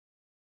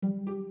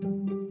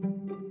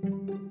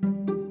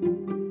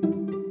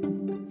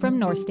From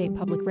North State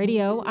Public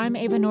Radio, I'm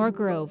Ava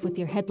Norgrove with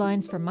your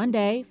headlines for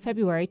Monday,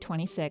 February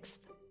 26th.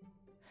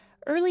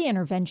 Early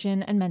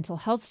intervention and mental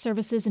health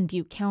services in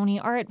Butte County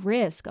are at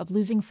risk of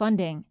losing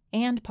funding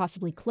and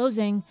possibly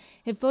closing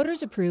if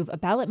voters approve a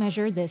ballot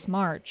measure this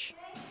March.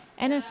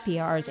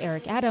 NSPR's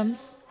Eric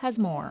Adams has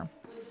more.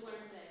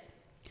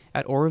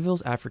 At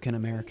Oroville's African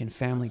American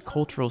Family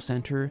Cultural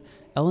Center,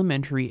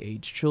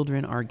 elementary-aged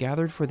children are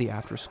gathered for the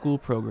after-school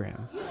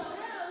program.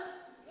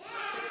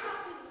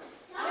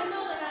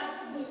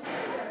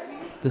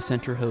 The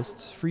center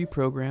hosts free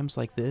programs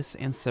like this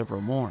and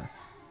several more,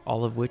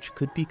 all of which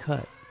could be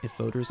cut if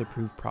voters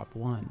approve Prop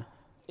 1.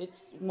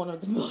 It's one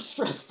of the most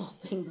stressful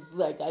things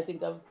I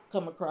think I've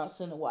come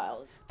across in a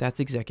while. That's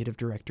Executive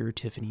Director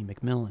Tiffany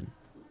McMillan.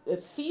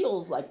 It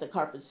feels like the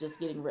carpet's just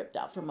getting ripped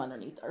out from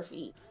underneath our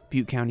feet.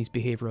 Butte County's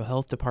Behavioral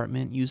Health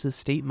Department uses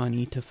state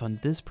money to fund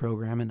this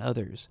program and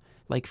others,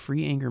 like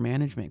free anger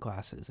management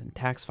classes and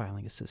tax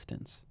filing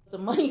assistance. The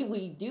money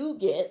we do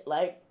get,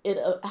 it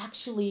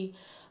actually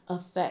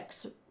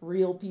affects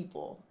real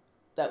people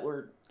that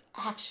we're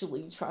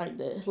actually trying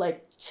to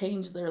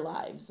change their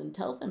lives and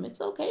tell them it's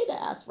okay to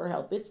ask for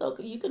help. It's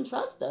okay. You can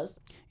trust us.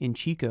 In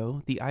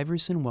Chico, the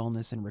Iverson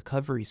Wellness and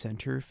Recovery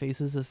Center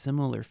faces a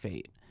similar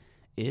fate.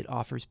 It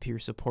offers peer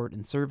support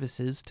and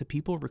services to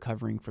people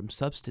recovering from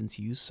substance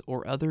use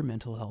or other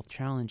mental health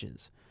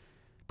challenges.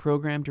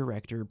 Program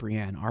Director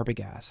Brianne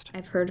Arbogast.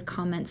 I've heard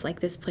comments like,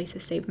 "This place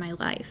has saved my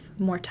life,"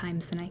 more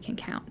times than I can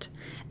count.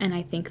 And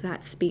I think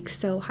that speaks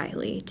so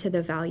highly to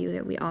the value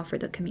that we offer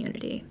the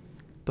community.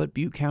 But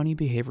Butte County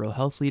behavioral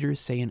health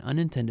leaders say an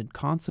unintended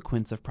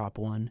consequence of Prop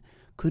 1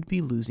 could be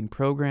losing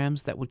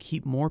programs that would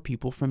keep more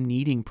people from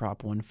needing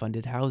Prop 1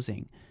 funded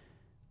housing.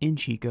 In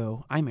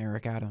Chico, I'm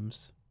Eric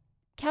Adams.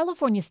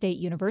 California State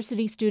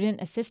University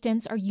student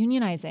assistants are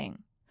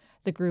unionizing.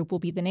 The group will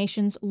be the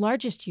nation's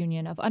largest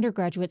union of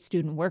undergraduate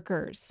student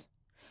workers.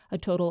 A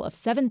total of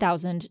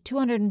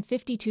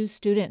 7,252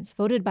 students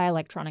voted by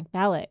electronic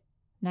ballot.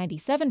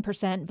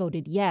 97%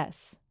 voted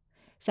yes.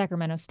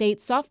 Sacramento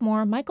State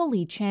sophomore Michael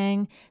Lee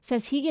Chang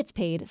says he gets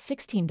paid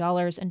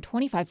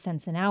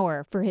 $16.25 an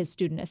hour for his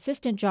student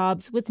assistant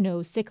jobs with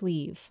no sick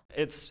leave.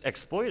 It's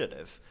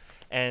exploitative,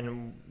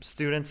 and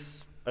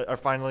students are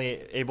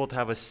finally able to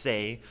have a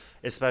say,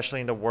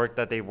 especially in the work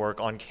that they work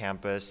on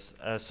campus.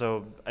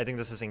 So I think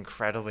this is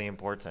incredibly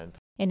important.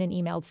 In an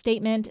emailed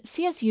statement,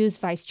 CSU's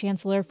Vice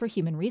Chancellor for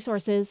Human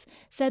Resources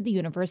said the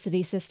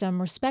university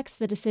system respects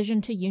the decision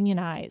to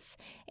unionize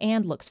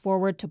and looks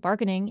forward to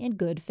bargaining in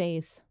good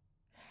faith.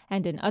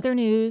 And in other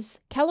news,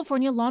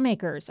 California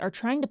lawmakers are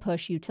trying to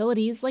push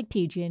utilities like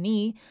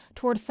PG&E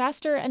toward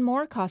faster and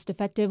more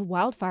cost-effective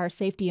wildfire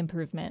safety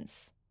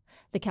improvements.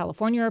 The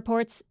California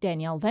Report's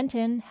Danielle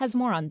Venton has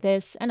more on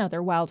this and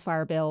other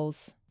wildfire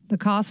bills. The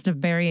cost of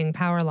burying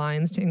power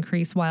lines to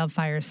increase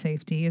wildfire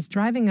safety is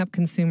driving up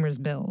consumers'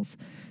 bills.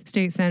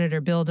 State Senator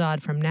Bill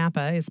Dodd from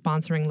Napa is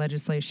sponsoring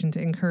legislation to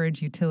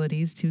encourage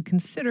utilities to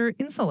consider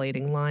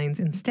insulating lines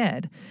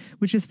instead,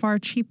 which is far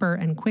cheaper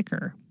and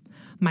quicker.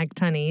 Mike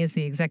Tunney is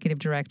the executive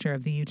director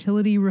of the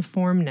Utility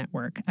Reform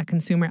Network, a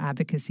consumer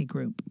advocacy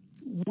group.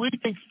 We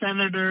think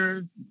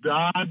Senator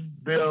Dodd's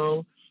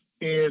bill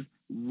is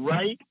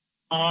right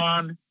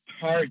on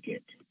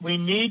target. We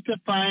need to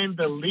find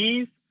the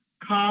least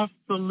cost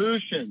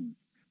solutions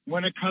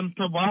when it comes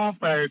to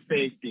wildfire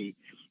safety,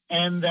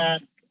 and that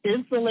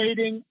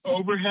insulating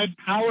overhead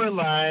power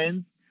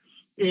lines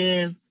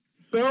is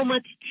so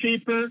much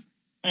cheaper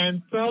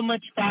and so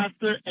much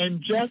faster and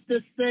just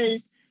as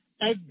safe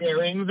as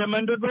burying them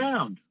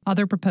underground.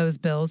 Other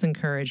proposed bills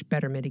encourage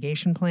better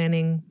mitigation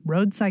planning,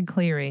 roadside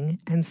clearing,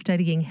 and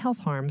studying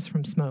health harms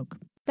from smoke.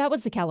 That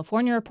was the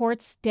California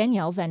Report's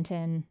Danielle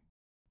Venton.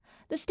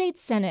 The state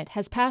Senate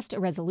has passed a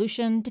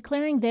resolution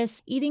declaring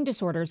this Eating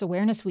Disorders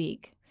Awareness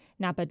Week.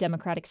 Napa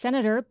Democratic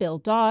Senator Bill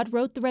Dodd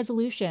wrote the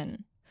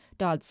resolution.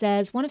 Dodd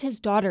says one of his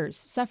daughters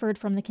suffered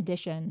from the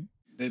condition.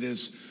 It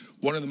is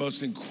one of the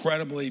most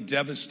incredibly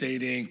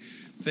devastating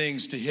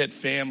things to hit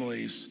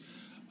families.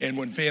 And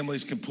when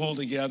families can pull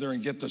together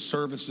and get the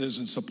services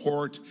and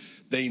support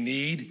they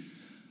need,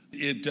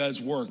 it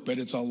does work, but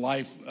it's a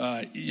life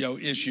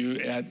issue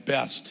at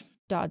best.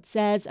 Dodd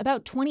says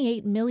about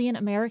 28 million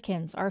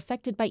Americans are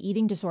affected by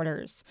eating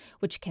disorders,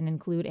 which can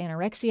include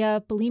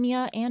anorexia,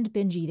 bulimia, and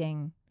binge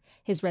eating.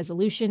 His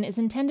resolution is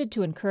intended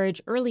to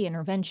encourage early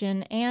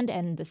intervention and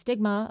end the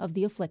stigma of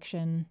the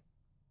affliction.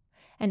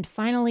 And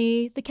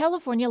finally, the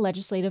California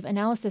Legislative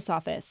Analysis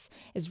Office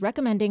is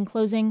recommending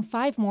closing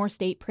 5 more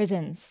state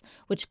prisons,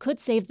 which could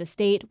save the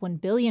state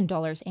 $1 billion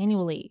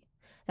annually.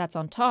 That's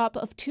on top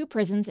of 2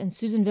 prisons in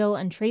Susanville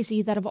and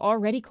Tracy that have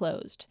already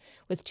closed,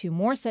 with 2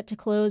 more set to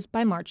close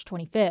by March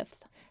 25th.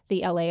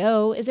 The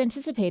LAO is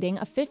anticipating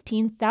a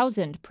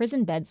 15,000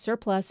 prison bed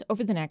surplus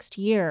over the next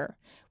year,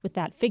 with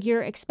that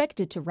figure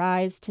expected to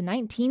rise to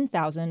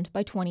 19,000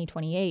 by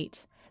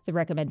 2028. The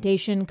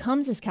recommendation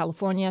comes as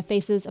California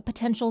faces a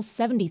potential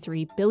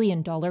 $73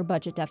 billion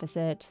budget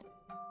deficit.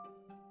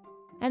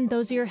 And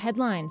those are your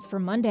headlines for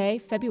Monday,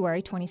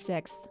 February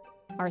 26th.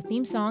 Our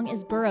theme song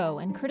is Burrow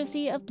and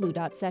courtesy of Blue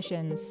Dot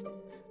Sessions.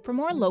 For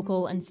more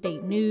local and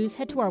state news,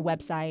 head to our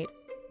website,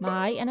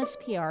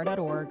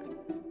 mynspr.org.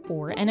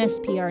 For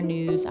NSPR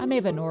News, I'm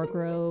Ava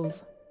Norgrove.